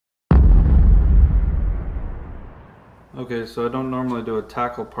Okay, so I don't normally do a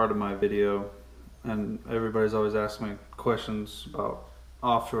tackle part of my video, and everybody's always asking me questions about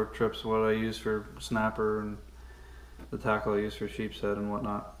offshore trips, what I use for snapper and the tackle I use for sheepshead and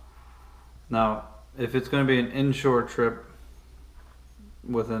whatnot. Now, if it's going to be an inshore trip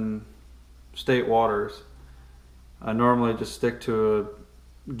within state waters, I normally just stick to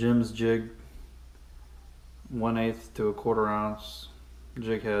a Jim's jig, 1/8 to a 1/4 ounce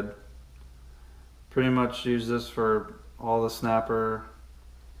jig head. Pretty much use this for all the snapper,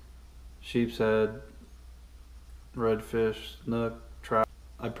 sheepshead, redfish, snook, trout.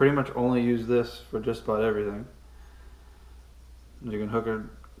 I pretty much only use this for just about everything. You can hook a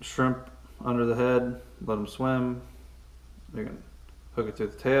shrimp under the head, let them swim. You can hook it through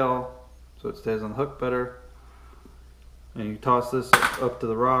the tail so it stays on the hook better. And you toss this up to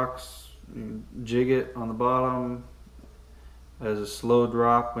the rocks, you jig it on the bottom as a slow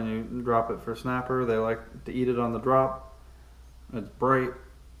drop. When you drop it for snapper, they like to eat it on the drop. It's bright.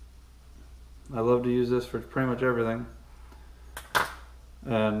 I love to use this for pretty much everything.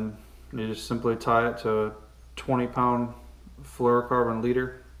 And you just simply tie it to a 20-pound fluorocarbon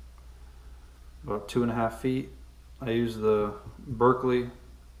leader, about 2.5 feet. I use the Berkeley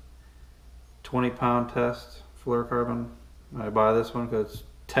 20-pound test fluorocarbon. I buy this one because it's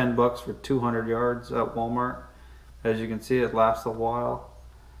 $10 for 200 yards at Walmart. As you can see, it lasts a while.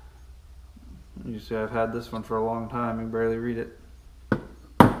 You see, I've had this one for a long time. You barely read it.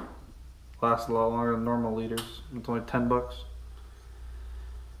 Lasts a lot longer than normal leaders. It's only $10.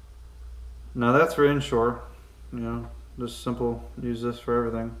 Now that's for inshore. You know, just simple. Use this for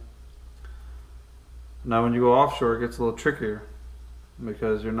everything. Now when you go offshore, it gets a little trickier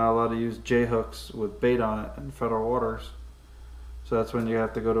because you're not allowed to use J hooks with bait on it in federal waters. So that's when you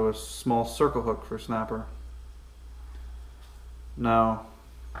have to go to a small circle hook for snapper. Now,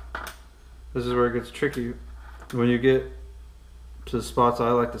 this is where it gets tricky. When you get to the spots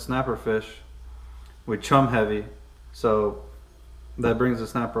I like to snapper fish, we chum heavy, so that brings the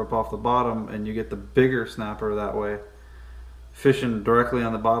snapper up off the bottom and you get the bigger snapper that way. Fishing directly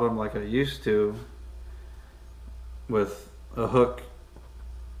on the bottom like I used to with a hook,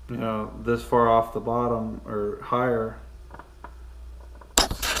 you know, this far off the bottom or higher,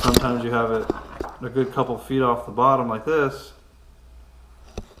 sometimes you have it a good couple feet off the bottom like this.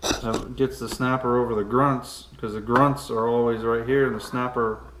 It gets the snapper over the grunts, because the grunts are always right here, and the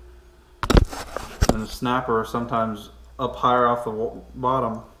snapper are sometimes up higher off the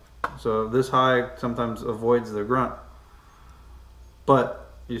bottom. So this high sometimes avoids the grunt,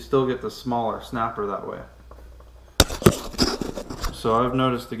 but you still get the smaller snapper that way. So I've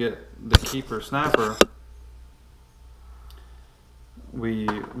noticed to get the keeper snapper, we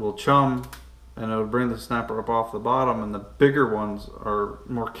will chum and it'll bring the snapper up off the bottom, and the bigger ones are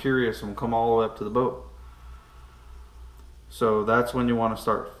more curious and will come all the way up to the boat. So that's when you want to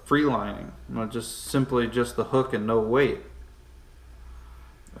start free lining. You know, just simply just the hook and no weight,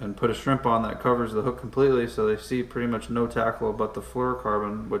 and put a shrimp on that covers the hook completely, so they see pretty much no tackle but the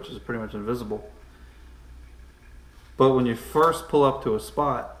fluorocarbon, which is pretty much invisible. But when you first pull up to a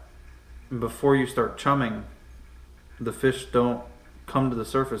spot, before you start chumming, the fish don't come to the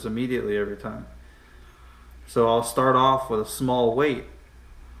surface immediately every time. So I'll start off with a small weight,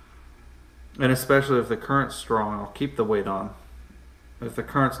 and especially if the current's strong, I'll keep the weight on. If the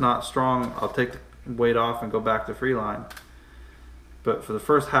current's not strong, I'll take the weight off and go back to free line. But for the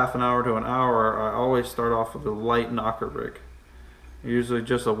first half an hour to an hour, I always start off with a light knocker rig, usually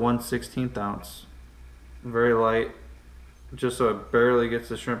just a 1/16 ounce, very light, just so it barely gets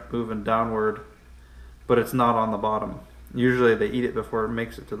the shrimp moving downward, but it's not on the bottom. Usually they eat it before it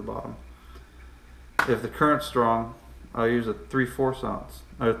makes it to the bottom. If the current's strong, I'll use a 3/4 ounce,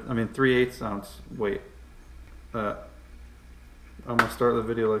 3/8 ounce weight. I'm gonna start the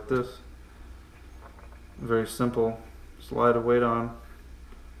video like this. Very simple. Slide a weight on,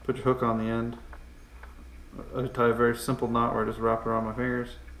 put your hook on the end. I tie a very simple knot where I just wrap it around my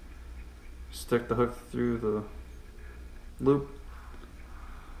fingers. Stick the hook through the loop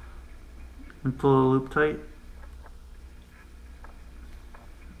and pull the loop tight.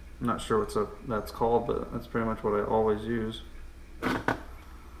 I'm not sure what that's called, but that's pretty much what I always use.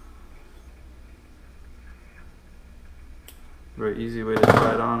 Very easy way to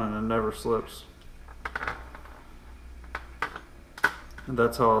tie it on, and it never slips. And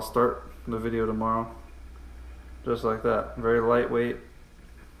that's how I'll start the video tomorrow. Just like that. Very lightweight.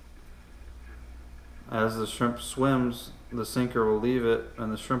 As the shrimp swims, the sinker will leave it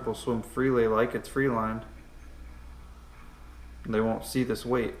and the shrimp will swim freely like it's free lined. They won't see this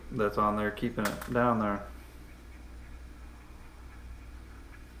weight that's on there keeping it down there.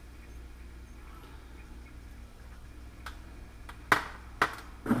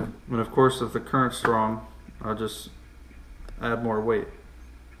 And of course, if the current's strong, I'll just add more weight.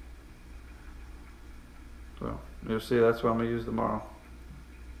 So you'll see that's what I'm going to use tomorrow.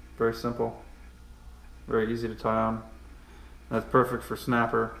 Very simple, very easy to tie on. That's perfect for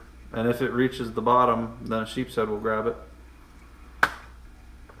snapper. And if it reaches the bottom, then a sheep's head will grab it.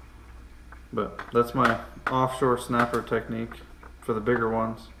 But that's my offshore snapper technique for the bigger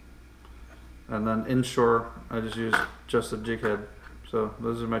ones. And then inshore, I just use just a jig head. So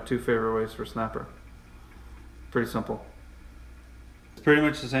those are my two favorite ways for snapper. Pretty simple. It's pretty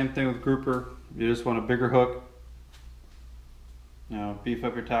much the same thing with grouper. You just want a bigger hook. You know, beef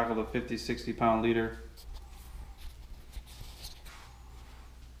up your tackle to 50, 60 pound leader.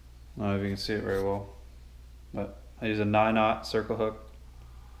 I don't know if you can see it very well, but I use a 9/0 circle hook.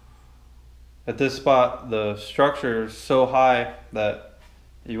 At this spot, the structure is so high that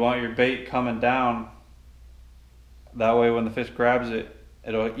you want your bait coming down. That way when the fish grabs it,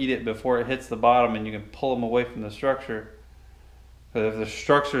 it'll eat it before it hits the bottom and you can pull them away from the structure. But if the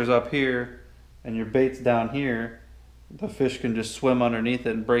structure is up here and your bait's down here, the fish can just swim underneath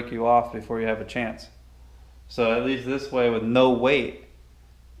it and break you off before you have a chance. So at least this way, with no weight,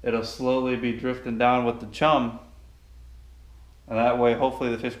 it'll slowly be drifting down with the chum. And that way, hopefully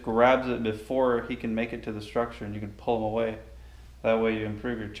the fish grabs it before he can make it to the structure and you can pull him away. That way you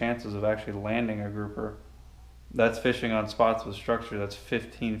improve your chances of actually landing a grouper. That's fishing on spots with structure that's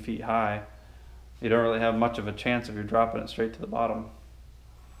 15 feet high. You don't really have much of a chance if you're dropping it straight to the bottom.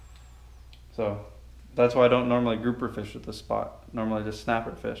 So that's why I don't normally grouper fish at this spot. Normally just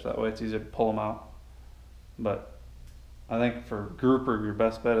snapper fish. That way it's easier to pull them out. But I think for grouper, your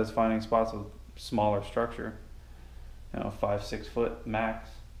best bet is finding spots with smaller structure. 5, 6 foot max.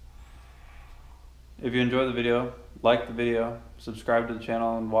 If you enjoyed the video, like the video, subscribe to the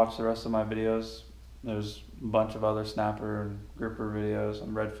channel and watch the rest of my videos. There's a bunch of other snapper and grouper videos on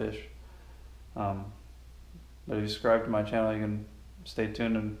redfish. But if you subscribe to my channel, you can stay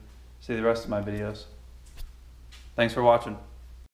tuned and see the rest of my videos. Thanks for watching.